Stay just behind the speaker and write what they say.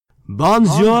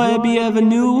Bonjour,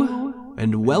 bienvenue,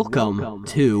 and welcome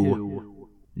to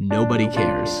Nobody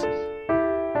Cares.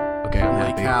 Okay, I'm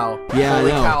happy. Holy cow. Yeah,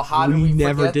 Holy I know. cow, how did we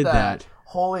never forget did that.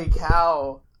 Holy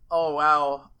cow. Oh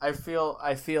wow. I feel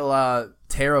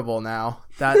terrible now.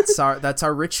 That's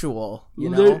our ritual, you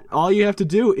know? All you have to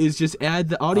do is just add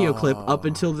the audio clip up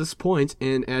until this point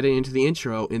and add it into the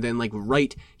intro, and then like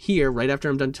right here, right after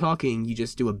I'm done talking, you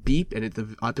just do a beep and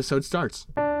the episode starts.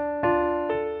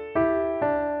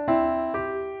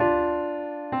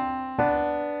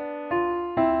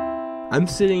 I'm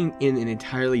sitting in an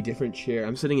entirely different chair.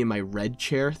 I'm sitting in my red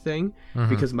chair thing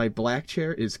because my black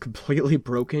chair is completely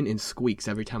broken and squeaks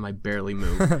every time I barely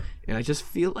move. And I just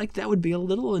feel like that would be a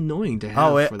little annoying to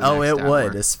have for the next it hour.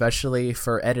 would, especially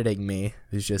for editing me.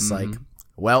 It's just like,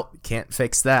 well, can't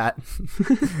fix that.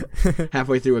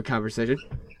 Halfway through a conversation,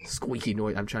 squeaky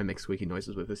noise. I'm trying to make squeaky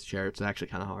noises with this chair. It's actually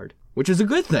kind of hard, which is a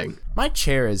good thing. My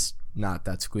chair is not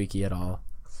that squeaky at all,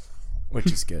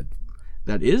 which is good.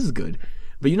 That is good.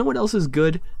 But you know what else is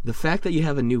good? The fact that you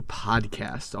have a new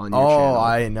podcast on your channel. Oh,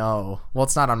 I know. Well,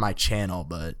 it's not on my channel,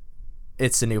 but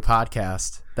it's a new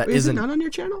podcast. Wait, is it not on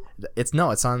your channel? It's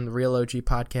on the Real OG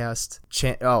podcast.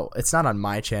 It's not on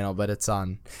my channel, but it's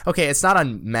on. Okay, it's not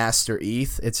on Master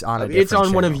ETH. It's on a different It's on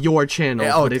channel. one of your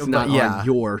channels, but it's not on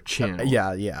your channel.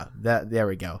 Yeah. There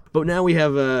we go. But now we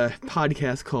have a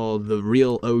podcast called The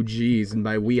Real OGs, and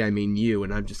by we I mean you,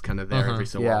 and I'm just kind of there every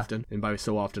so often. And by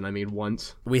so often I mean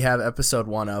once. We have episode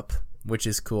 1 up, which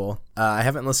is cool. I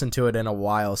haven't listened to it in a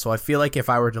while, so I feel like if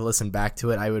I were to listen back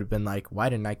to it, I would have been like, why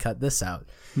didn't I cut this out?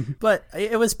 But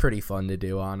it was pretty fun to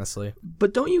do, honestly.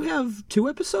 But don't you have 2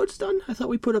 episodes done? I thought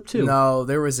we put up 2. No,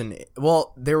 there was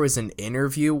an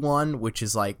interview one, which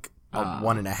is like a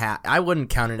 1.5. I wouldn't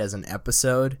count it as an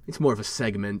episode. It's more of a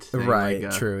segment thing. Right,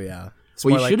 true, yeah. It's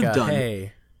what more you should like have done.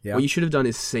 Hey. Yeah. What you should have done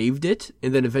is saved it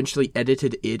and then eventually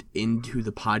edited it into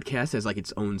the podcast as like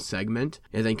its own segment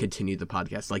and then continued the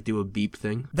podcast, like do a beep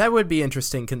thing. That would be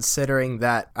interesting considering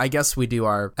that I guess we do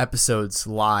our episodes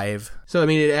live. So, I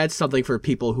mean, it adds something for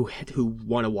people who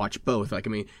want to watch both. Like, I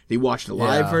mean, they watch the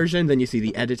live version, then you see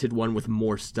the edited one with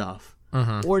more stuff.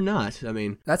 Or not, I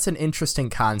mean. That's an interesting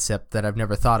concept that I've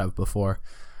never thought of before.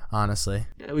 Honestly.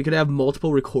 Yeah, we could have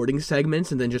multiple recording segments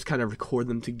and then just kind of record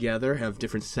them together, have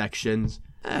different sections.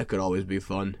 That could always be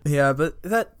fun. Yeah, but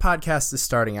that podcast is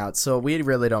starting out, so we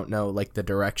really don't know like the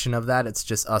direction of that. It's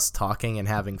just us talking and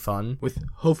having fun. With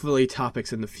hopefully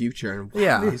topics in the future. And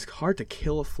yeah. It's hard to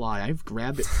kill a fly. I've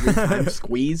grabbed it 3 times,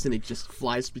 squeezed, and it just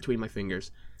flies between my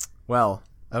fingers. Well,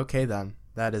 okay then.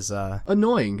 That is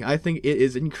annoying. I think it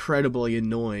is incredibly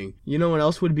annoying. You know what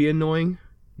else would be annoying?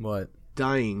 What?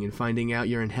 Dying and finding out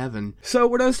you're in heaven. So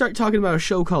we're going to start talking about a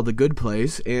show called The Good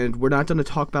Place, and we're not going to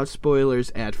talk about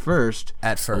spoilers at first.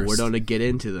 But we're going to get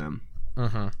into them.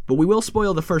 But we will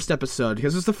spoil the first episode,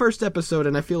 because it's the first episode,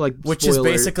 and I feel like which is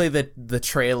basically the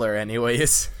trailer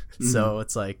anyways. So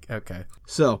it's like, okay.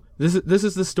 So, this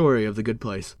is the story of The Good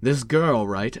Place. This girl,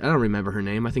 right? I don't remember her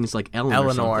name. I think it's like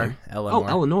Eleanor. Oh,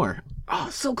 Eleanor. Oh,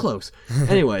 so close.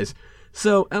 Anyways,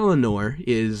 so Eleanor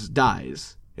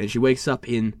dies. And she wakes up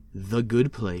in the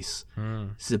good place.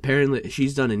 So apparently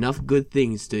she's done enough good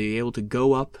things to be able to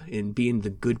go up and be in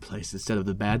the good place instead of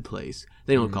the bad place.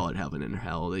 They don't call it heaven and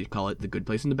hell. They call it the good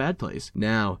place and the bad place.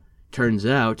 Now, turns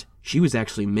out she was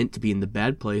actually meant to be in the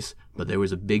bad place, but there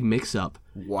was a big mix-up.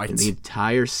 What? And the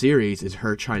entire series is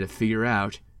her trying to figure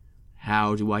out,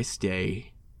 how do I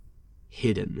stay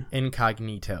hidden?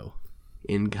 Incognito.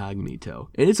 And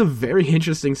it's a very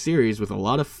interesting series with a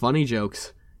lot of funny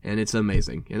jokes. And it's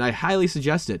amazing. And I highly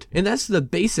suggest it. And that's the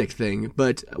basic thing,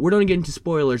 but we're going to get into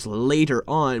spoilers later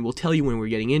on. We'll tell you when we're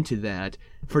getting into that.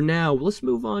 For now, let's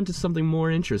move on to something more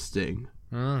interesting.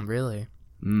 Really?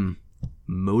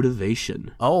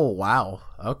 Motivation. Oh, wow.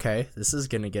 Okay, this is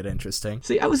going to get interesting.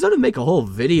 See, I was going to make a whole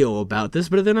video about this,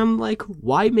 but then I'm like,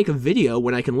 why make a video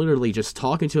when I can literally just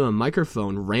talk into a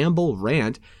microphone, ramble,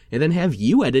 rant, and then have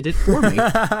you edit it for me?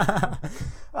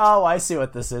 Oh, I see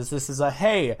what this is. This is a,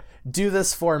 hey, do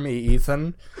this for me,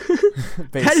 Ethan.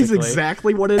 That is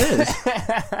exactly what it is.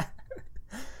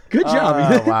 Good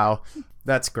job. Wow.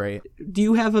 That's great. Do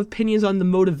you have opinions on the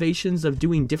motivations of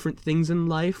doing different things in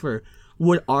life, or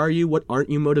what aren't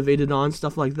you motivated on,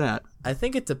 stuff like that? I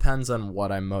think it depends on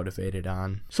what I'm motivated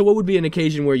on. So what would be an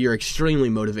occasion where you're extremely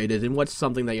motivated, and what's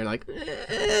something that you're like,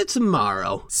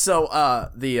 tomorrow? So,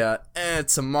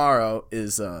 tomorrow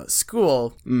is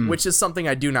school, which is something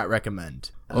I do not recommend.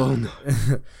 Oh, no.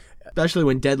 Especially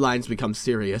when deadlines become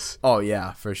serious. Oh,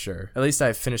 yeah, for sure. At least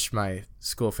I finished my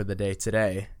school for the day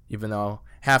today, even though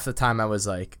half the time I was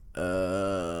like,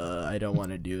 I don't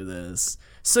want to do this.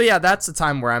 So yeah, that's the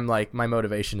time where I'm like, my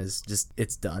motivation is just,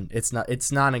 it's done.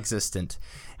 It's non-existent.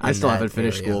 I still haven't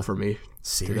finished school for me.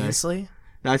 Seriously? Today.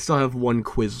 I still have one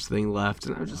quiz thing left,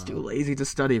 and I'm just too lazy to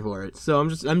study for it. So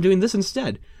I'm doing this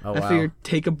instead. Oh, I figured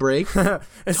take a break,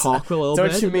 talk a little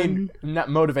bit. Don't you mean not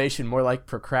motivation, more like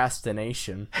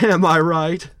procrastination? Am I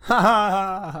right?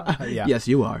 Yeah. Yes,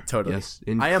 you are. Totally. Yes,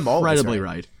 I am always incredibly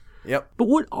right. Yep. But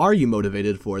what are you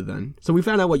motivated for then? So we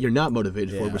found out what you're not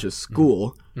motivated for, which is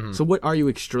school. Mm-hmm. So what are you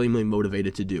extremely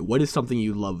motivated to do? What is something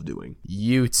you love doing?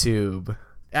 YouTube.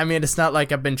 I mean, it's not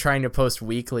like I've been trying to post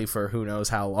weekly for who knows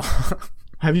how long.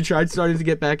 Have you tried starting to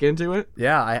get back into it?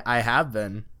 Yeah, I have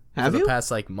been. Have for you? the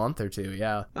past like month or two,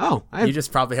 yeah. Oh, you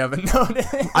just probably haven't noticed.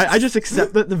 I just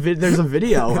accept that there's a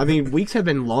video. I mean, weeks have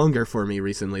been longer for me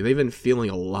recently. They've been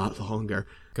feeling a lot longer.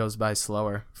 Goes by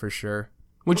slower, for sure.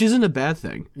 Which isn't a bad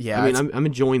thing. Yeah, I mean, I'm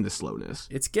enjoying the slowness.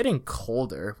 It's getting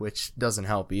colder, which doesn't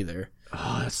help either.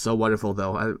 Oh, that's so wonderful,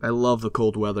 though. I love the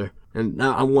cold weather, and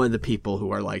now I'm one of the people who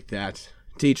are like that.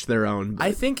 To each their own.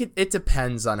 I think it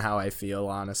depends on how I feel,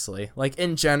 honestly. Like,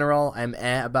 in general, I'm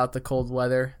about the cold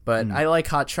weather, but I like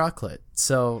hot chocolate.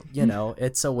 So, you know,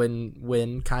 it's a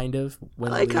win-win, kind of. I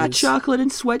like hot chocolate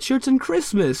and sweatshirts and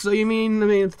Christmas. So you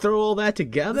mean, throw all that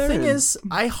together? The thing is,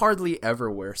 I hardly ever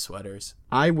wear sweaters.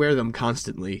 I wear them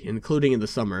constantly, including in the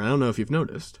summer. I don't know if you've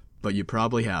noticed, but you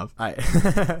probably have.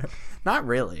 Not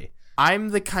really. I'm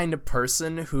the kind of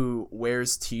person who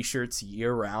wears t-shirts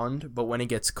year-round, but when it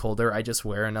gets colder, I just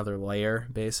wear another layer,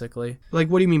 basically. Like,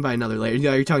 what do you mean by another layer?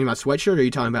 Are you talking about sweatshirt, or are you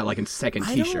talking about, like, a second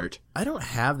t-shirt? I don't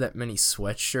have that many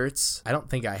sweatshirts. I don't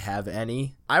think I have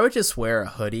any. I would just wear a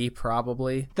hoodie,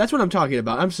 probably. That's what I'm talking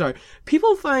about. I'm sorry.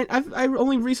 People find... I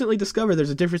only recently discovered there's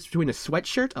a difference between a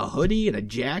sweatshirt, a hoodie, and a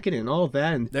jacket, and all of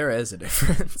that. And there is a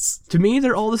difference. To me,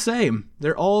 they're all the same.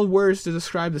 They're all words to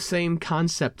describe the same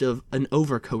concept of an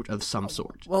overcoat of some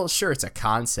sort. Well, sure, it's a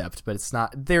concept, but it's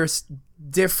not. There's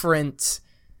different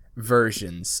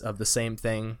versions of the same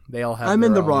thing. They all have. I'm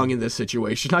in the wrong in this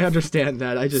situation. I understand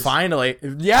that. I just finally,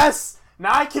 yes.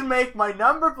 Now I can make my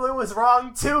Number Blue was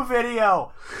wrong too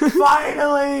video.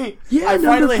 Finally! Yeah, I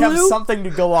finally have something to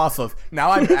go off of.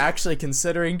 Now I'm actually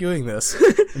considering doing this.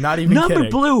 Not even Number kidding.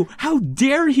 Blue, how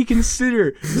dare he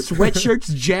consider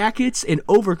sweatshirts, jackets, and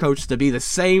overcoats to be the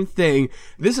same thing?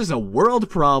 This is a world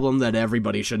problem that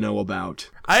everybody should know about.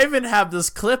 I even have this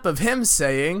clip of him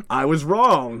saying, I was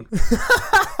wrong.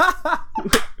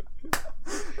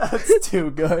 That's too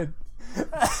good.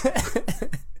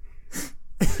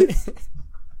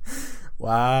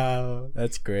 Wow,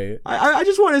 that's great. I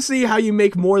just want to see how you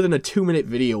make more than a 2-minute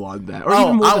video on that. Or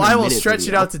even more than I will stretch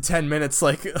video. it out to 10 minutes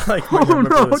like my Number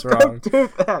Blue is wrong. Don't do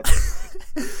that.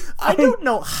 I don't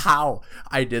know how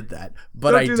I did that,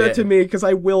 but I did. Don't do that to me, because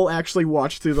I will actually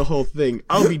watch through the whole thing.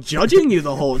 I'll be judging you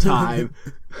the whole time,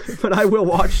 but I will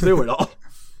watch through it all.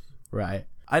 Right.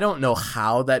 I don't know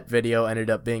how that video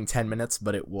ended up being 10 minutes,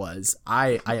 but it was.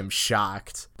 I am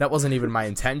shocked. That wasn't even my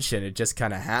intention. It just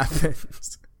kind of happened.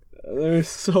 There's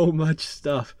so much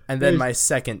stuff. And then my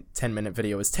second 10-minute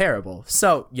video was terrible.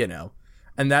 So, you know.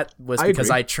 And that was because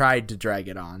I tried to drag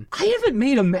it on. I haven't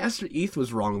made a Master Eth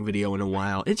was wrong video in a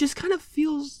while. It just kind of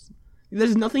feels...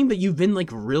 There's nothing that you've been, like,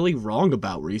 really wrong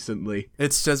about recently.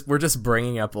 It's just... We're just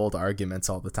bringing up old arguments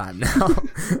all the time now.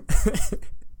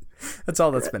 That's all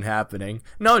that's been happening.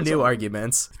 No new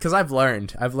arguments, because I've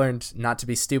learned not to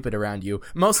be stupid around you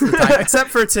most of the time, except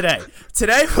for today.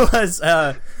 Today was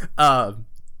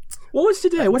what was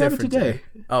today? What happened today?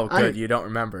 Oh, good. You don't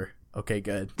remember. Okay,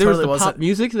 good. There was the pop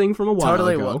music thing from a while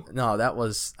ago. No, that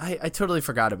was I totally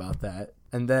forgot about that.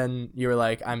 And then you were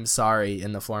like, "I'm sorry,"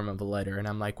 in the form of a letter, and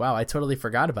I'm like, "Wow, I totally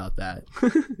forgot about that."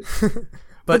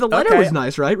 But the letter was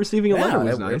nice, right? Receiving a letter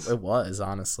was nice. It was,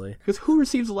 honestly. Because who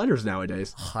receives letters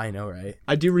nowadays? I know, right?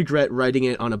 I do regret writing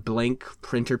it on a blank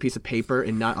printer piece of paper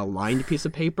and not a lined piece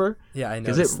of paper. Yeah, I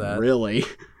noticed that.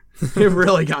 It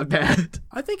really got bad.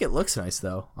 I think it looks nice,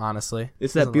 though, honestly.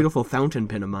 It's that beautiful fountain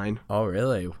pen of mine. Oh,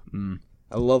 really?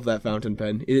 I love that fountain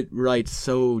pen. It writes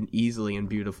so easily and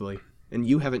beautifully. And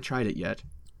you haven't tried it yet,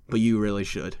 but you really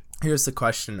should. Here's the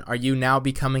question. Are you now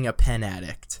becoming a pen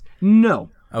addict? No.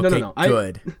 Okay, no.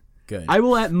 Good. I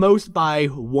will at most buy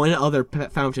one other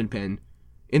fountain pen,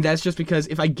 and that's just because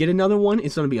if I get another one,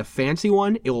 it's going to be a fancy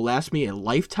one. It will last me a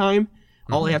lifetime.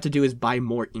 All I have to do is buy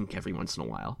more ink every once in a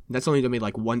while. That's only going to be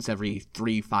like once every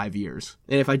 3-5 years.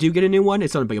 And if I do get a new one,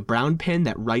 it's going to be a brown pen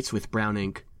that writes with brown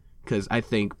ink. because I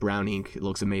think brown ink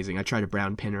looks amazing. I tried a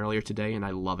brown pen earlier today, and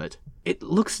I love it. It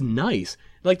looks nice.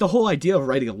 Like, the whole idea of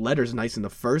writing a letter is nice in the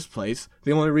first place.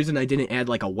 The only reason I didn't add,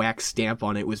 like, a wax stamp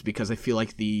on it was because I feel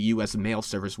like the U.S. mail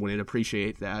service wouldn't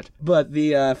appreciate that. But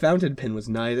the fountain pen was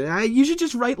nice. You should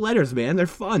just write letters, man. They're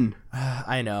fun.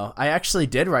 I know. I actually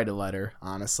did write a letter,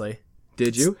 honestly.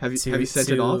 Did you? Have you sent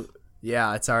it off?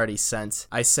 Yeah, it's already sent.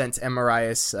 I sent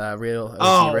Marias real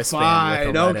wristband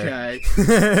with a letter.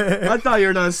 Okay. I thought you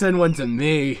were gonna send one to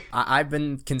me. I've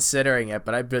been considering it,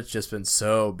 but I've just been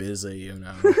so busy, you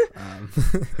know.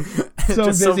 So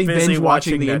busy binge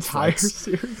watching the entire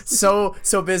series. So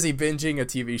busy binging a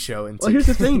TV show. Well, here's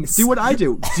the thing. Do what I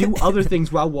do. Do other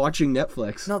things while watching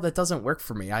Netflix. No, that doesn't work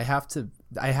for me. I have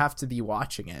to be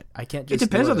watching it. I can't just. It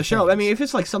depends on the show. I mean, if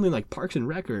it's like something like Parks and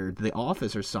Rec or The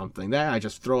Office or something, that I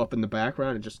just throw up in the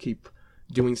background and just keep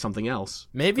doing something else.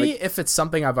 Maybe if it's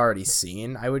something I've already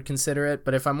seen, I would consider it.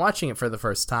 But if I'm watching it for the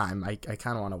first time, I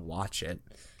kind of want to watch it.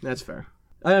 That's fair.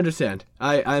 I understand.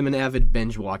 I'm an avid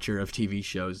binge watcher of TV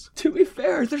shows. To be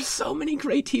fair, there's so many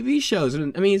great TV shows.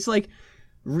 And I mean, it's like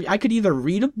I could either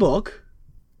read a book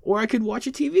or I could watch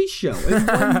a TV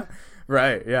show.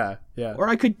 Right, yeah. Or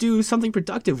I could do something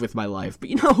productive with my life. But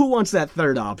you know who wants that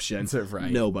third option?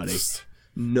 Right. Nobody.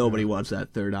 Nobody wants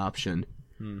that third option.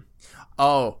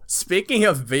 Oh, speaking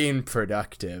of being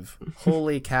productive,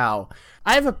 holy cow.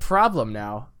 I have a problem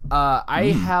now. I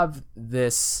have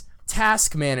this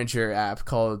task manager app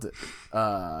called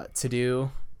To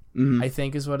Do, I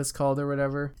think is what it's called or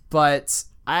whatever. But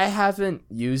I haven't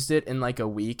used it in like a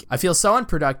week. I feel so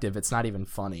unproductive, it's not even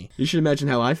funny. You should imagine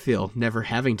how I feel, never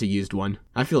having to use one.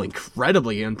 I feel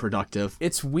incredibly unproductive.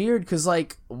 It's weird because,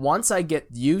 like, once I get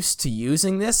used to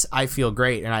using this, I feel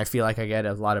great, and I feel like I get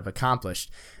a lot of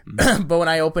accomplished. But when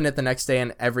I open it the next day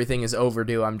and everything is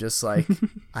overdue, I'm just like,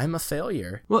 I'm a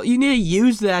failure. Well, you need to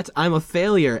use that I'm a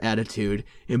failure attitude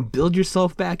and build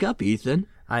yourself back up, Ethan.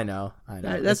 I know.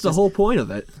 That's the whole point of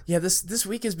it. Yeah, this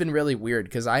week has been really weird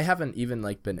because I haven't even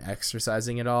like been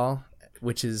exercising at all,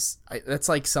 which is that's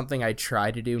like something I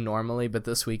try to do normally, but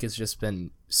this week has just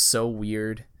been so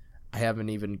weird. I haven't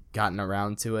even gotten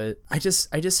around to it. I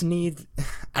just need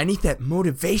that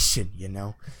motivation, you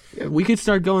know. Yeah, we could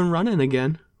start going running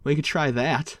again. We could try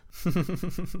that.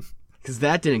 Because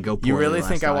that didn't go poorly. You really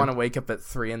think I want to wake up at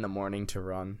 3 a.m. to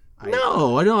run?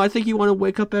 No, I think you want to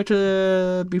wake up at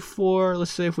before.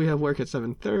 Let's say if we have work at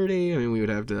 7:30. I mean, we would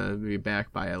have to be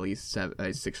back by at least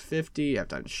 6:50. Have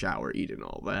time to shower, eat, and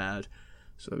all that.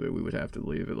 So we would have to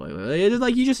leave it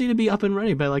like you just need to be up and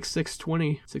ready by like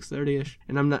 6:20, 6:30ish.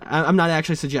 And I'm not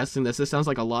actually suggesting this. This sounds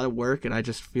like a lot of work, and I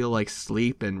just feel like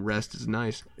sleep and rest is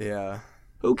nice. Yeah.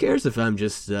 Who cares if I'm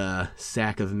just a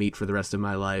sack of meat for the rest of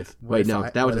my life? Wait, no,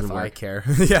 that doesn't work. I care.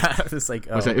 Yeah, it's like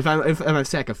if I'm a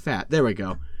sack of fat, there we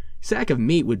go. Sack of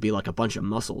meat would be like a bunch of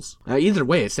muscles. Either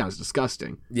way, it sounds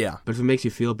disgusting. Yeah. But if it makes you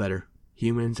feel better,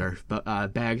 humans are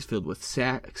bags filled with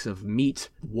sacks of meat,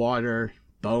 water,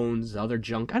 bones, other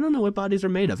junk. I don't know what bodies are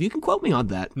made of. You can quote me on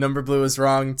that. Number Blue is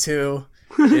wrong too.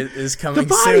 It is coming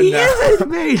the soon. body isn't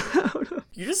made out of.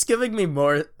 You're just giving me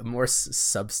more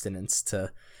substance to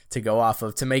go off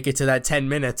of to make it to that 10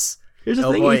 minutes. Here's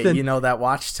the thing, boy, Ethan. you know that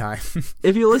watch time.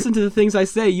 If you listen to the things I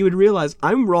say, you would realize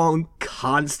I'm wrong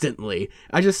constantly.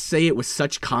 I just say it with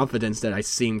such confidence that I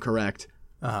seem correct.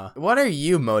 What are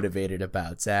you motivated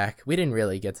about, Zach? We didn't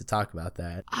really get to talk about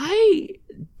that. I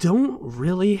don't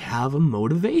really have a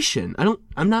motivation.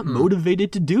 I'm not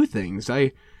motivated to do things.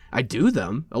 I do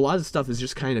them. A lot of stuff is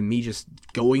just kind of me just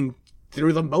going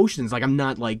through the motions. Like I'm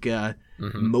not like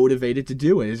motivated to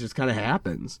do it. It just kind of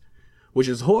happens. Which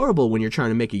is horrible when you're trying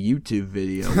to make a YouTube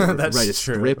video or write a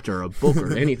script or a book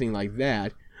or anything like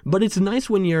that. But it's nice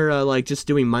when you're like just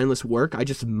doing mindless work. I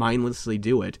just mindlessly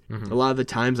do it. A lot of the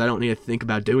times I don't need to think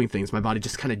about doing things. My body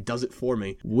just kind of does it for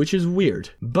me, which is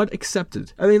weird, but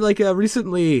accepted. I mean, like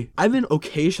recently, I've been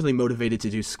occasionally motivated to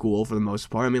do school for the most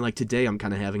part. I mean, like today I'm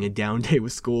kind of having a down day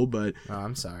with school, but... Oh,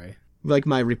 I'm sorry. Like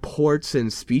my reports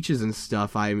and speeches and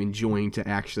stuff I'm enjoying to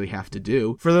actually have to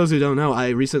do. For those who don't know, I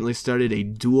recently started a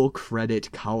dual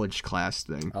credit college class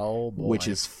thing. Oh boy. Which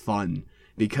is fun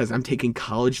because I'm taking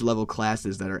college level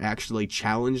classes that are actually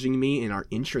challenging me and are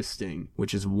interesting,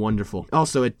 which is wonderful.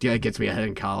 Also, it gets me ahead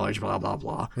in college, blah, blah,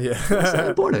 blah. Yeah. It's not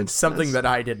important. Something that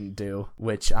I didn't do,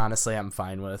 which honestly I'm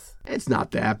fine with. It's not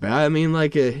that bad. I mean,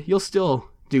 like, you'll still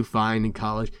do fine in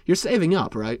college. You're saving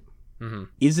up, right? Mm-hmm.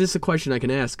 Is this a question I can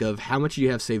ask of how much do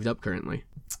you have saved up currently?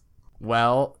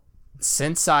 Well,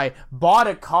 since I bought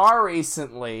a car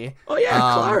recently. Oh yeah,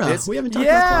 Clara. We haven't talked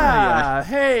about Clara yet.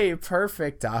 Hey,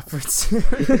 perfect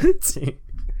opportunity.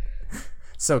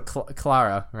 So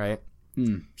Clara, right?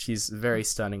 She's a very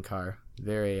stunning car.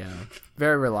 Very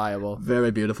reliable.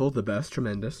 Very beautiful. The best.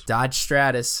 Tremendous. Dodge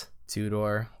Stratus.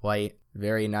 2-door, white.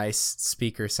 Very nice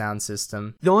speaker sound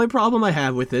system. The only problem I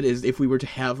have with it is if we were to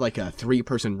have like a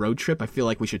 3-person road trip, I feel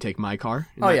like we should take my car.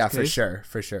 Oh yeah, for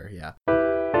sure, yeah.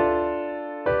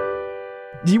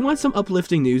 Do you want some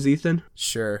uplifting news, Ethan?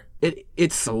 Sure.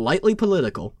 It's slightly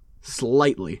political.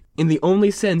 Slightly. In the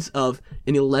only sense of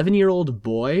an 11-year-old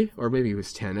boy, or maybe he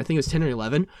was 10, I think it was 10 or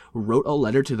 11, wrote a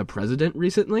letter to the president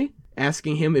recently,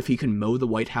 asking him if he can mow the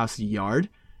White House yard.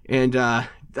 And,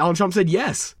 Donald Trump said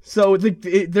yes. So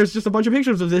there's just a bunch of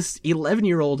pictures of this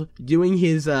 11-year-old doing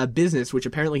his business, which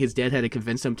apparently his dad had to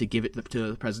convince him to give it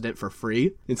to the president for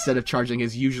free instead of charging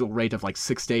his usual rate of like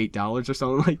 $6 to $8 or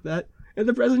something like that. And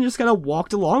the president just kind of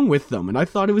walked along with them, and I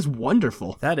thought it was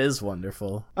wonderful. That is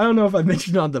wonderful. I don't know if I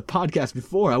mentioned on the podcast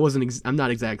before. I'm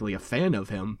not exactly a fan of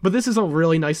him, but this is a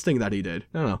really nice thing that he did.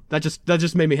 I don't know. That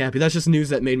just made me happy. That's just news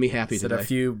that made me happy today. Is it a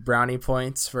few brownie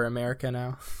points for America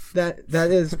now? That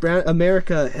is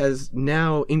America has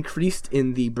now increased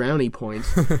in the brownie points,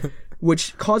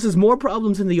 which causes more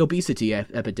problems than the obesity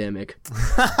epidemic,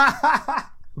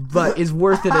 but is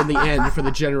worth it in the end for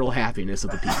the general happiness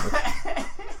of the people.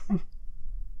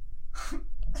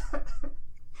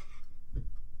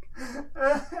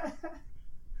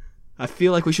 I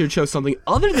feel like we should have chose something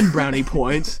other than brownie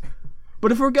points,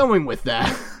 but if we're going with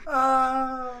that,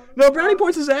 no, brownie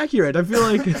points is accurate. I feel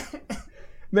like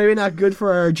maybe not good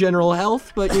for our general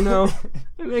health, but you know,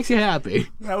 it makes you happy.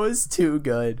 That was too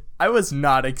good. I was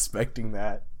not expecting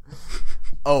that.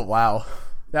 Oh wow,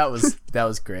 that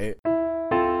was great.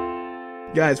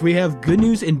 Guys, we have good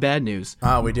news and bad news.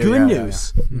 We do. Good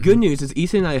news. Yeah. Good news is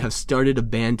Ethan and I have started a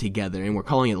band together, and we're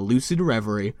calling it Lucid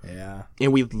Reverie. Yeah.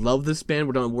 And we love this band.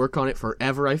 We're going to work on it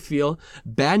forever, I feel.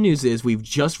 Bad news is we've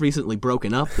just recently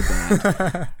broken up the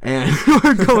band, and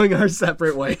we're going our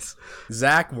separate ways.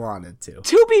 Zach wanted to.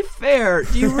 To be fair,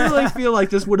 do you really feel like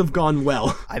this would have gone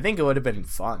well? I think it would have been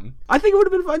fun. I think it would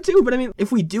have been fun, too. But, I mean,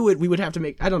 if we do it, we would have to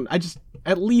make... I just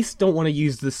at least don't want to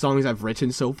use the songs I've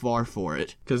written so far for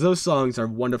it. Because those songs are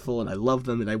wonderful and I love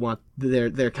them and I want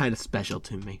they're kind of special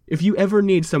to me. If you ever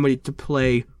need somebody to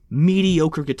play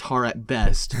mediocre guitar at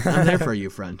best, I'm there for you,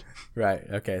 friend. Right.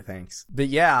 Okay, thanks. But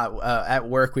yeah, at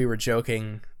work we were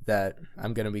joking that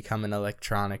I'm going to become an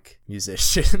electronic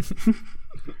musician.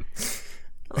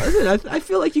 Listen, I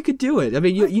feel like you could do it. I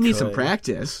mean, you need some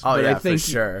practice. Oh, but yeah, I think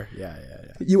for sure. Yeah.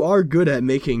 You are good at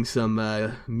making some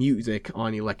music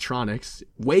on electronics.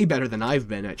 Way better than I've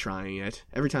been at trying it.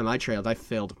 Every time I trailed, I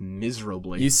failed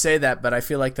miserably. You say that, but I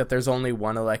feel like that there's only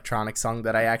one electronic song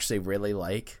that I actually really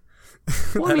like.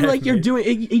 Well, I mean, like, you're doing...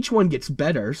 Each one gets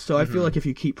better, so I feel like if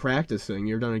you keep practicing,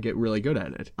 you're going to get really good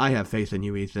at it. I have faith in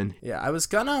you, Ethan. Yeah, I was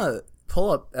gonna pull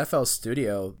up FL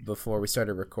Studio before we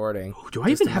started recording. Oh, do I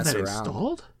even have that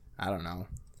installed? I don't know.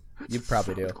 You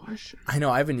probably do. Question. I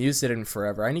know, I haven't used it in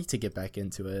forever. I need to get back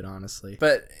into it, honestly.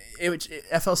 But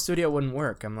FL Studio wouldn't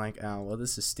work. I'm like, oh, well,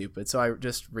 this is stupid. So I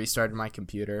just restarted my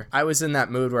computer. I was in that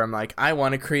mood where I'm like, I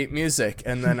want to create music.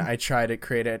 And then I try to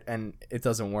create it, and it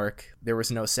doesn't work. There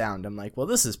was no sound. I'm like, well,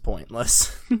 this is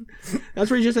pointless. That's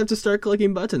where you just have to start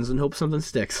clicking buttons and hope something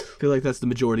sticks. I feel like that's the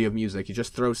majority of music. You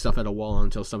just throw stuff at a wall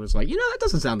until someone's like, that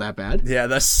doesn't sound that bad. Yeah,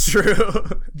 that's true.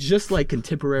 Just like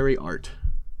contemporary art.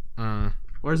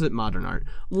 Or is it modern art?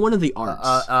 One of the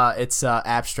arts. It's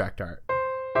abstract art.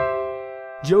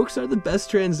 Jokes are the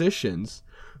best transitions.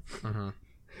 Mm-hmm.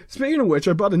 Speaking of which,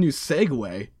 I bought a new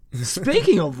Segway.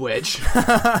 Speaking of which...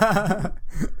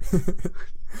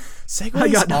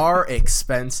 Segways are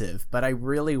expensive, but I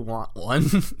really want one.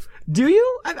 Do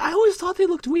you? I always thought they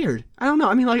looked weird. I don't know.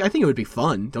 I mean, like, I think it would be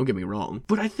fun. Don't get me wrong.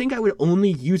 But I think I would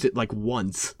only use it, like,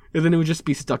 once. And then it would just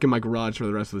be stuck in my garage for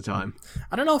the rest of the time.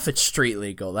 I don't know if it's street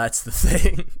legal. That's the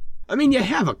thing. I mean, you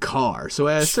have a car, so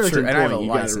at a certain point, you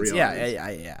gotta realize.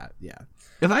 Yeah.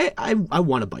 If I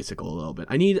want a bicycle a little bit.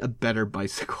 I need a better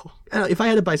bicycle. If I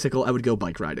had a bicycle, I would go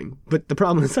bike riding. But the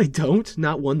problem is I don't.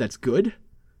 Not one that's good.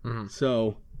 Mm-hmm.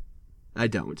 So, I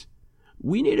don't.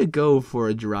 We need to go for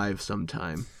a drive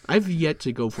sometime. I've yet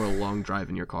to go for a long drive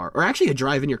in your car. Or actually a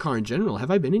drive in your car in general. Have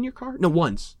I been in your car? No,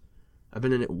 once. I've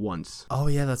been in it once. Oh,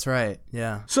 yeah, that's right.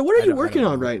 Yeah. So what are you working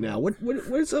on right now? What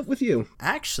is up with you?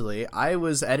 Actually, I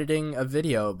was editing a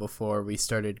video before we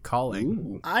started calling.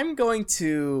 Ooh. I'm going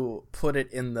to put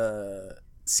it in the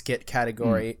skit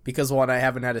category because, one, I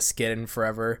haven't had a skit in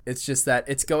forever. It's just that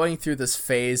it's going through this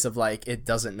phase of, like, it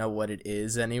doesn't know what it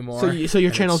is anymore. So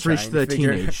your channel's reached the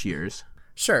teenage years.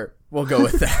 Sure, we'll go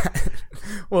with that.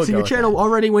 So your channel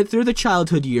already went through the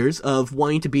childhood years of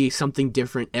wanting to be something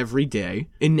different every day,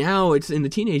 and now it's in the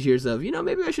teenage years of,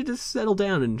 maybe I should just settle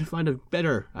down and find a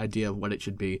better idea of what it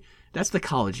should be. That's the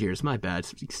college years, my bad.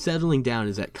 Settling down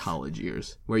is at college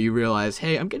years, where you realize,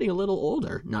 hey, I'm getting a little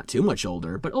older. Not too much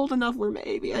older, but old enough where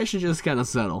maybe I should just kind of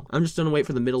settle. I'm just going to wait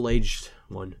for the middle-aged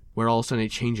one, where all of a sudden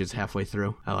it changes halfway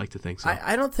through. I like to think so.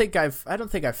 I don't think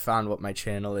I've found what my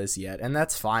channel is yet, and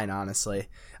that's fine, honestly.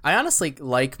 I honestly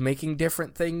like making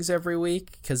different things every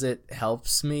week because it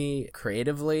helps me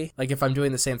creatively. Like, if I'm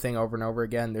doing the same thing over and over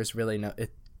again, there's really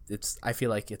I feel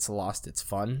like it's lost its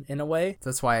fun in a way.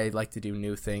 That's why I like to do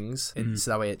new things.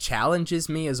 So that way it challenges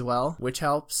me as well, which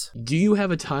helps. Do you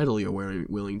have a title you're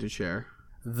willing to share?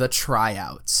 The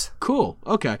Tryouts. Cool.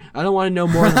 Okay. I don't want to know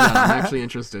more than that. I'm actually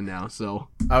interested now, so.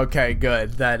 Okay,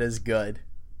 good. That is good.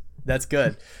 That's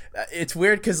good. It's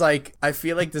weird because, like, I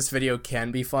feel like this video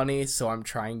can be funny, so I'm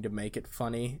trying to make it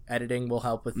funny. Editing will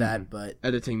help with that, but...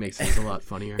 Editing makes things a lot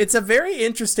funnier. It's a very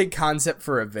interesting concept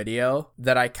for a video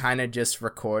that I kind of just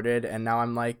recorded, and now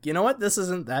I'm like, you know what? This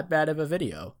isn't that bad of a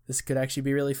video. This could actually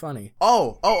be really funny.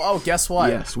 Oh, guess what?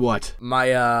 Yes, what?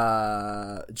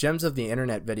 My Gems of the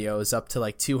Internet video is up to,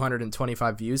 like,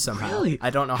 225 views somehow. Really? I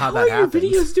don't know how that happened. How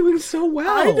are your videos doing so well?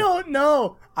 I don't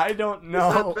know. That's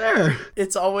not fair.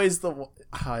 It's always the...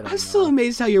 I'm still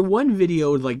amazed how your one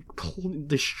video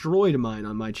destroyed mine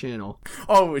on my channel.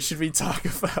 Oh, should we talk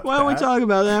about Why don't we talk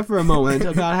about that for a moment?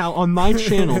 About how on my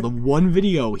channel, the one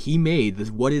video he made,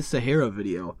 this What is Sahara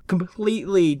video,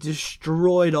 completely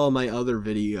destroyed all my other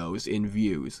videos in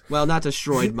views. Well, not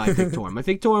destroyed my Victorium. My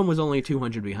Victorium was only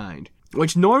 200 behind.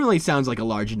 Which normally sounds like a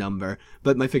large number,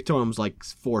 but my Victorium's like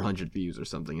 400 views or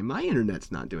something, and my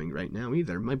internet's not doing great now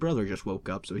either. My brother just woke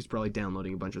up, so he's probably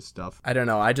downloading a bunch of stuff. I don't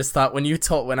know. I just thought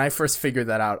when I first figured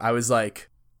that out, I was like,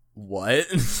 what?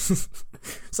 It's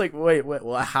like, wait,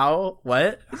 how?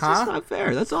 What? It's just not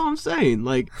fair. That's all I'm saying.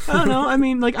 Like, I don't know. I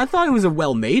mean, like, I thought it was a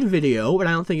well-made video, but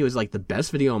I don't think it was, like, the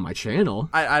best video on my channel.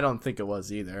 I don't think it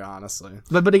was either, honestly.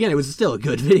 But again, it was still a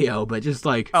good video, but just,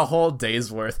 like... A whole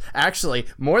day's worth. Actually,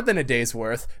 more than a day's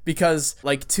worth, because,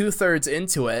 like, 2/3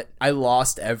 into it, I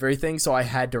lost everything, so I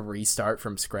had to restart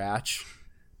from scratch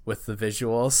with the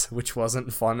visuals, which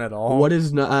wasn't fun at all. What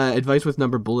is Advice with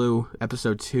Number Blue,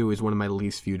 episode 2 is one of my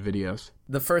least viewed videos.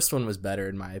 The first one was better,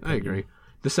 in my opinion. I agree.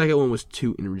 The second one was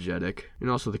too energetic,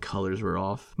 and also the colors were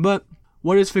off. But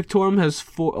What is Victorium has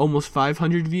almost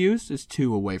 500 views. It's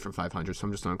 2 away from 500, so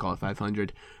I'm just going to call it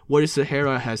 500. What is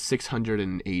Sahara has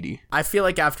 680. I feel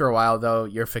like after a while, though,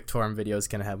 your Victorium video is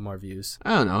going to have more views.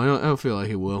 I don't know. I don't feel like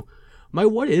it will. My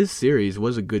What Is series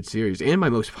was a good series, and my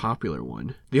most popular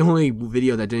one. The only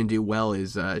video that didn't do well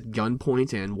is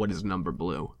Gunpoint and What Is Number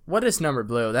Blue. What Is Number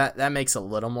Blue? That makes a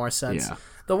little more sense. Yeah.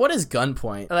 The What Is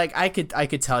Gunpoint? Like I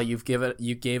could tell you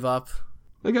gave up.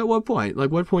 Like at what point? Like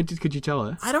what point could you tell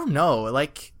us? I don't know.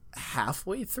 Like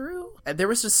halfway through, there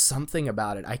was just something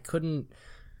about it. I couldn't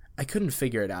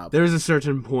figure it out. There was a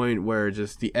certain point where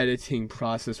just the editing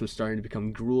process was starting to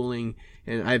become grueling,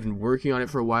 and I've been working on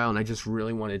it for a while, and I just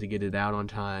really wanted to get it out on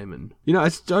time. And I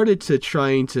started to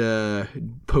trying to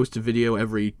post a video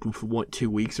every 2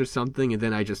 weeks or something, and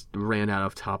then I just ran out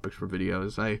of topics for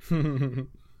videos.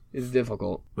 It's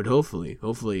difficult, but hopefully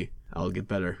I'll get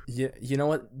better. You know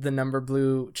what the Number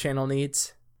Blue channel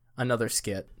needs? Another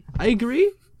skit. I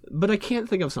agree. But I can't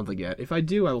think of something yet. If I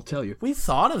do, I will tell you. We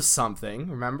thought of something,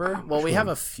 remember? Well, we have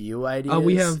a few ideas.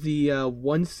 We have the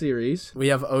one series. We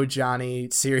have Oh Johnny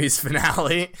series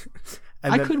finale.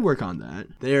 I could work on that.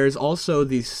 There's also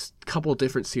these couple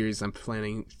different series I'm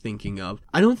thinking of.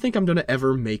 I don't think I'm going to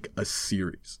ever make a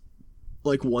series.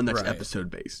 Like one that's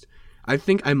episode-based. I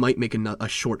think I might make a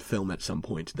short film at some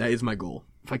point. That is my goal.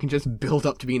 If I can just build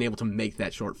up to being able to make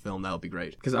that short film, that would be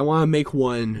great. Because I want to make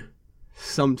one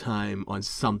sometime on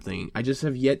something. I just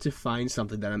have yet to find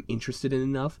something that I'm interested in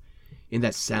enough and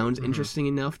that sounds interesting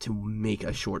enough to make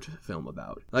a short film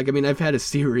about. Like, I mean, I've had a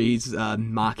series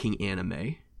mocking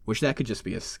anime, which that could just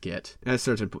be a skit.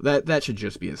 That should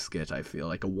just be a skit, I feel,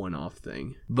 like a one-off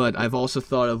thing. But I've also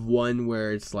thought of one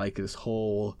where it's like this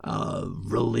whole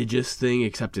religious thing,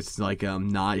 except it's like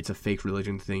not, it's a fake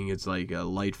religion thing. It's like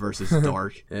light versus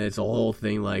dark. And it's a whole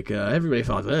thing like, everybody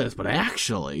thought this, but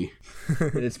actually...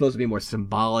 and it's supposed to be more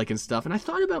symbolic and stuff. And I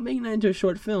thought about making that into a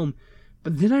short film,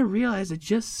 but then I realized it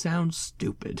just sounds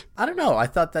stupid. I don't know. I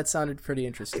thought that sounded pretty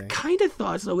interesting. I kind of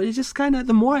thought so. It just kind of,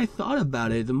 the more I thought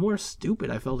about it, the more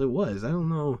stupid I felt it was. I don't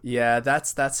know. Yeah,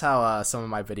 that's how some of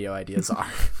my video ideas are.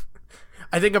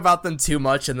 I think about them too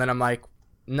much, and then I'm like,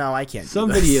 no, I can't do Some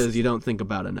this. videos you don't think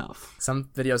about enough. Some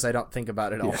videos I don't think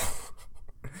about at all.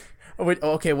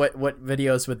 Okay, what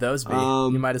videos would those be?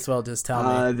 You might as well just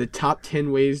tell me. The top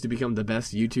 10 ways to become the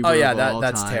best YouTuber of all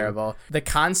that's time. terrible. The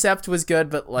concept was good,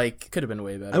 but could have been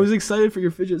way better. I was excited for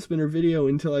your fidget spinner video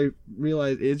until I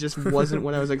realized it just wasn't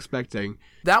what I was expecting.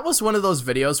 That was one of those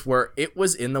videos where it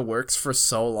was in the works for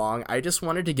so long, I just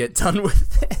wanted to get done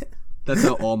with it. That's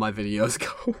how all my videos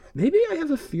go. Maybe I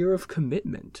have a fear of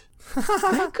commitment.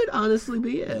 That could honestly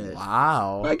be it.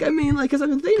 Wow. Because I've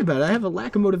been thinking about it. I have a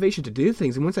lack of motivation to do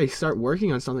things, and once I start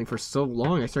working on something for so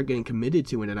long, I start getting committed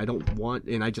to it, and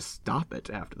I just stop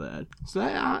it after that. So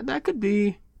that could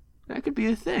be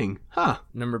a thing. Huh.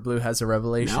 Number Blue has a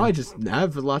revelation. Now I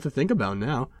have a lot to think about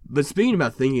now. But speaking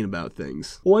about thinking about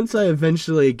things, once I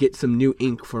eventually get some new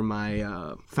ink for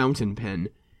my fountain pen,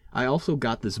 I also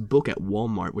got this book at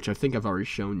Walmart, which I think I've already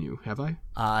shown you. Have I?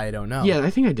 I don't know. Yeah, I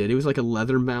think I did. It was like a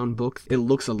leather-bound book. It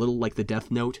looks a little like the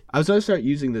Death Note. I was going to start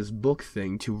using this book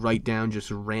thing to write down just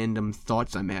random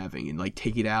thoughts I'm having and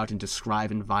take it out and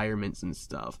describe environments and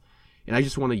stuff. And I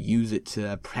just want to use it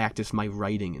to practice my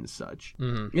writing and such.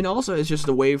 Mm-hmm. And also, it's just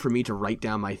a way for me to write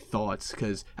down my thoughts,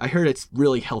 because I heard it's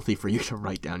really healthy for you to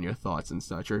write down your thoughts and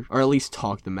such, or at least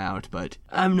talk them out, but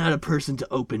I'm not a person to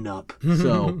open up.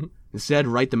 So instead,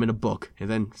 write them in a book, and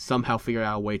then somehow figure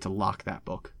out a way to lock that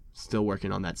book. Still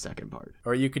working on that second part.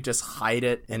 Or you could just hide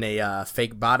it in a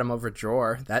fake bottom of a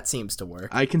drawer. That seems to work.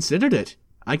 I considered it.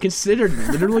 I considered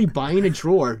literally buying a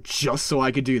drawer just so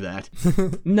I could do that.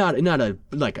 Not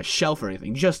a shelf or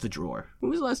anything, just a drawer. When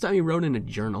was the last time you wrote in a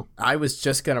journal? I was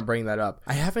just gonna bring that up.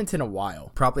 I haven't in a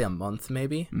while, probably a month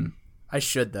maybe. I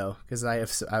should though, because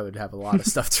I would have a lot of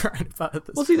stuff to write about at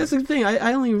this Well, see, that's the thing.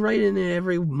 I only write in it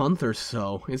every month or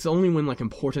so. It's only when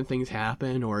important things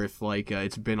happen, or if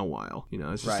it's been a while.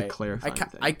 It's just a clarifying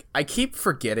thing. I keep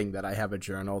forgetting that I have a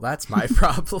journal. That's my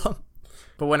problem.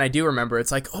 But when I do remember,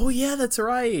 it's like, oh yeah, that's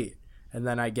right. And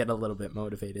then I get a little bit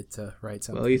motivated to write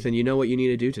something. Well, Ethan, you know what you need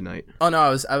to do tonight. Oh no,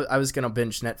 I was gonna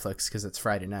binge Netflix because it's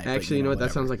Friday night. Actually, you know what?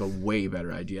 That sounds like a way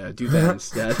better idea. Do that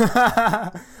instead.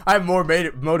 I'm more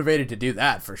motivated to do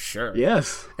that for sure.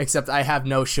 Yes. Except I have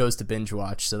no shows to binge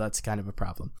watch, so that's kind of a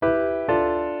problem.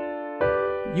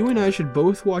 You and I should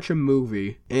both watch a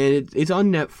movie, and it's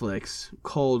on Netflix,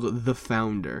 called The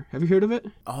Founder. Have you heard of it?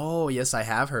 Oh, yes, I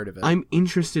have heard of it. I'm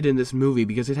interested in this movie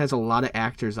because it has a lot of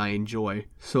actors I enjoy.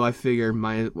 So I figure,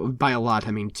 by a lot,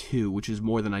 I mean 2, which is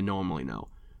more than I normally know.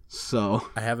 So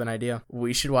I have an idea.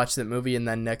 We should watch that movie, and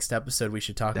then next episode we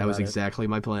should talk about it. That was exactly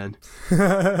my plan.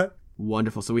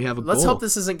 Wonderful. So we have a goal. Let's hope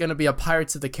this isn't going to be a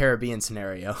Pirates of the Caribbean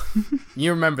scenario.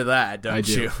 You remember that, don't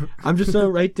you? I'm just going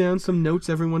to write down some notes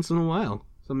every once in a while.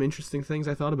 Some interesting things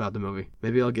I thought about the movie.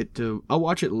 Maybe I'll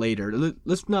watch it later.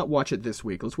 Let's not watch it this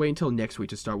week. Let's wait until next week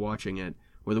to start watching it,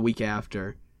 or the week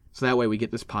after. So that way we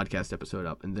get this podcast episode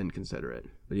up and then consider it.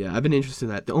 But yeah, I've been interested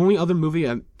in that. The only other movie,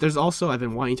 I've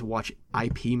been wanting to watch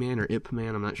IP Man or Ip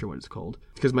Man, I'm not sure what it's called.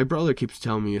 Because my brother keeps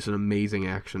telling me it's an amazing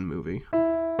action movie.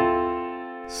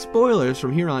 Spoilers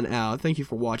from here on out. Thank you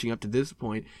for watching up to this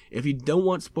point. If you don't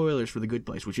want spoilers for The Good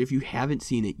Place, which if you haven't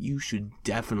seen it, you should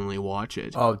definitely watch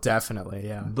it. Oh, definitely,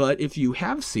 yeah. But if you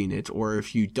have seen it, or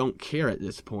if you don't care at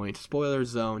this point, spoiler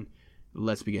zone,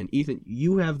 let's begin. Ethan,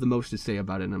 you have the most to say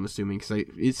about it, I'm assuming, because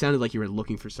it sounded like you were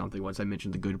looking for something once I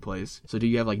mentioned The Good Place. So do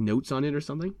you have notes on it or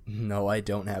something? No, I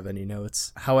don't have any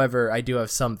notes. However, I do have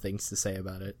some things to say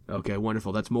about it. Okay,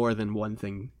 wonderful. That's more than one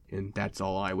thing. And that's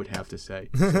all I would have to say.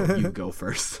 So you go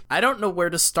first. I don't know where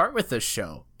to start with this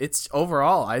show. It's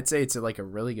overall, I'd say it's a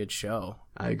really good show.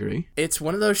 I agree. It's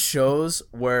one of those shows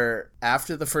where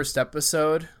after the first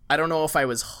episode, I don't know if I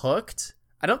was hooked.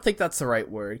 I don't think that's the right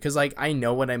word, because I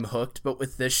know when I'm hooked, but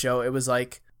with this show, it was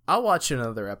I'll watch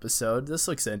another episode. This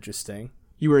looks interesting.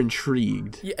 You were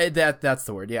intrigued. Yeah, that's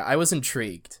the word. Yeah, I was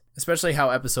intrigued. Especially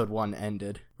how episode 1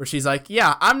 ended, where she's like,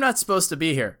 yeah, I'm not supposed to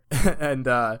be here. And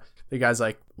the guy's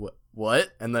like,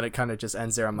 what? And then it kind of just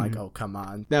ends there. I'm like, oh, come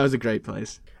on. That was a great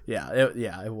place. Yeah,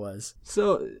 it was.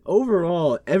 So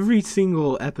overall, every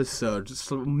single episode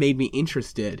just made me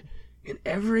interested.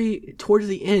 And towards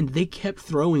the end, they kept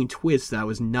throwing twists that I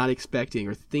was not expecting,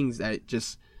 or things that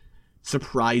just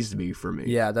surprised me for me.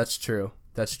 Yeah, that's true.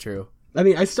 I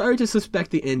mean, I started to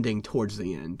suspect the ending towards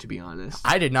the end, to be honest.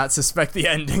 I did not suspect the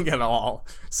ending at all.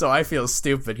 So I feel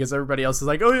stupid because everybody else is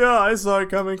like, oh yeah, I saw it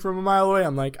coming from a mile away.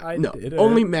 I'm like, I did it.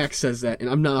 Only Max says that, and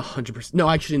I'm not 100%. No,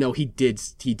 actually, no, he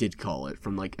did call it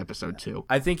from episode 2.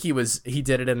 I think he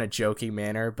did it in a joking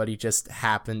manner, but he just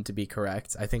happened to be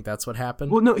correct. I think that's what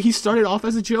happened. Well, no, he started off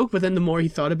as a joke, but then the more he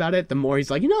thought about it, the more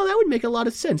he's like, that would make a lot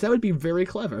of sense. That would be very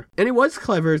clever. And it was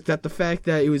clever that the fact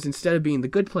that it was, instead of being the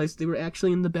good place, they were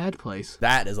actually in the bad place.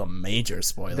 That is a major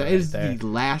spoiler. That is the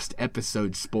last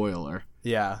episode spoiler.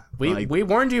 Yeah, we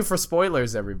warned you for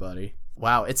spoilers, everybody.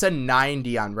 Wow, it's a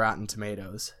 90 on Rotten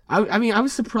Tomatoes. I mean, I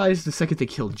was surprised the second they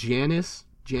killed Janet,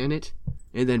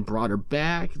 and then brought her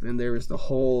back. Then there was the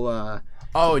whole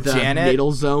Janet,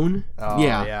 middle zone. Oh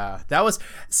yeah, that was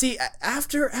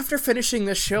after finishing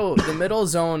the show, the middle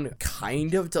zone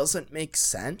kind of doesn't make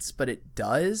sense, but it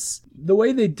does. The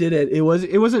way they did it, it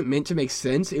wasn't meant to make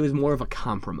sense. It was more of a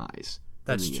compromise.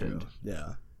 That's true.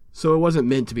 Yeah. So it wasn't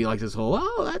meant to be like this whole,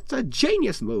 that's a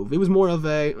genius move. It was more of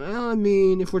a, well, I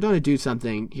mean, if we're going to do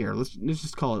something here, let's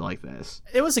just call it like this.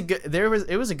 It was a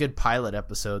good pilot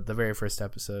episode, the very first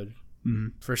episode.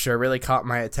 Mm-hmm. For sure. Really caught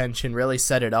my attention, really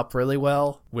set it up really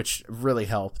well, which really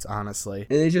helped, honestly.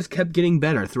 And it just kept getting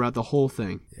better throughout the whole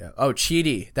thing. Yeah. Oh,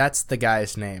 Chidi, that's the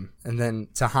guy's name. And then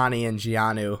Tahani and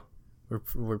Gianu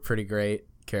were pretty great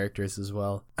characters as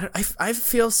well. I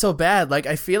feel so bad. Like,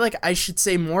 I feel like I should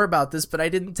say more about this, but I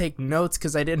didn't take notes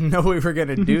because I didn't know we were going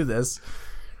to do this.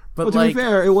 But well, to be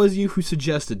fair, it was you who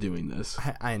suggested doing this.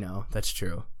 I know, that's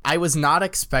true. I was not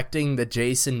expecting the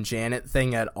Jason Janet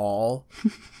thing at all.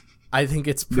 I think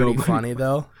it's pretty funny,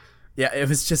 though. Yeah, it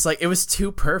was just like, it was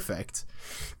too perfect.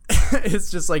 It's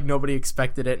just like nobody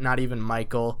expected it, not even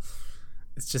Michael.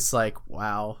 It's just like,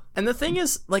 wow. And the thing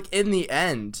is, like, in the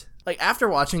end, like, after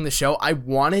watching the show, I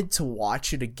wanted to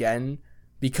watch it again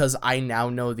because I now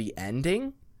know the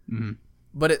ending. Mm-hmm.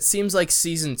 But it seems like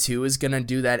season 2 is going to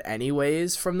do that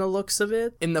anyways from the looks of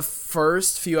it. In the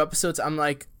first few episodes, I'm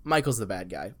like, Michael's the bad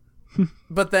guy.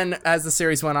 But then as the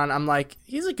series went on, I'm like,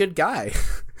 he's a good guy.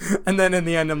 And then in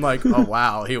the end, I'm like, oh,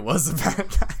 wow, he was a bad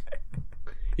guy.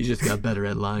 He just got better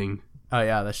at lying. Oh,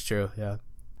 yeah, that's true. Yeah.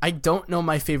 I don't know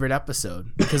my favorite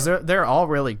episode because they're all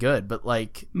really good, but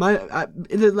like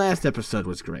the last episode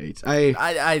was great.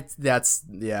 I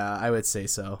would say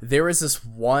so. There was this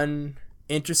one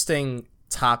interesting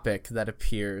topic that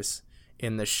appears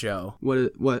in the show.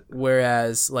 What?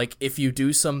 Whereas, like, if you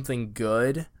do something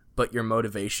good but your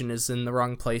motivation is in the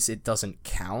wrong place, it doesn't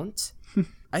count.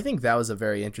 I think that was a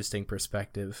very interesting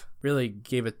perspective. Really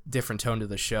gave a different tone to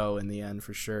the show in the end,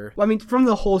 for sure. Well, I mean, from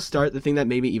the whole start, the thing that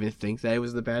made me even think that it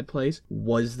was the bad place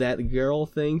was that girl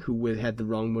thing who had the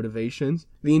wrong motivations.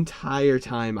 The entire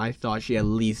time, I thought she at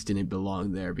least didn't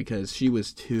belong there because she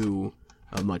was too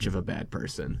much of a bad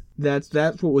person. That's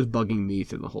what was bugging me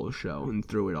through the whole show and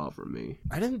threw it off from me.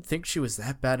 I didn't think she was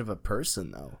that bad of a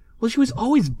person, though. Well, she was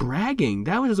always bragging.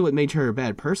 That was what made her a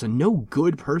bad person. No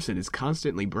good person is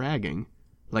constantly bragging.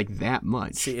 Like, that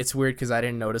much. See, it's weird because I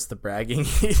didn't notice the bragging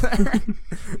either.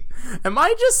 Am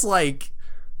I just like,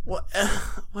 what?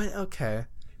 Okay.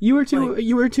 You were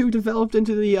too developed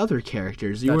into the other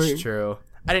characters. That's true.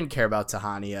 I didn't care about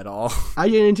Tahani at all. I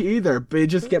didn't either, but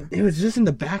it was just in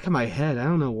the back of my head. I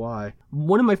don't know why.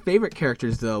 One of my favorite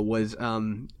characters, though, was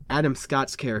Adam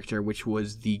Scott's character, which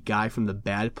was the guy from The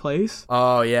Bad Place.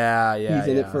 Oh, yeah. He's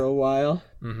in it for a while.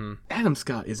 Mm-hmm. Adam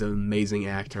Scott is an amazing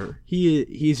actor.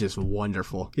 He's just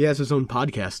wonderful. He has his own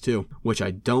podcast, too, which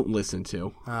I don't listen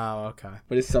to. Oh, okay.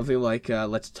 But it's something like,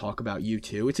 Let's Talk About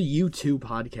U2. It's a U2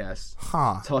 podcast.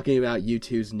 Huh. Talking about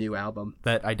U2's new album.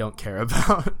 That I don't care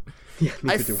about. Yeah,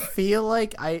 I feel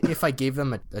like if I gave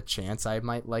them a chance, I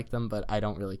might like them, but I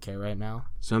don't really care right now.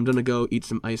 So I'm going to go eat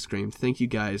some ice cream. Thank you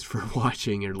guys for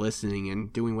watching or listening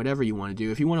and doing whatever you want to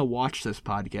do. If you want to watch this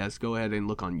podcast, go ahead and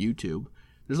look on YouTube.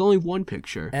 There's only one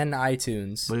picture. And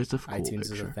iTunes. But it's a cool iTunes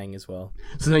picture. Is a thing as well.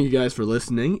 So thank you guys for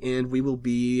listening, and we will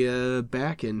be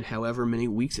back in however many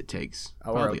weeks it takes.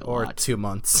 Probably a lot. 2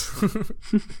 months.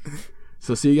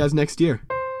 So see you guys next year.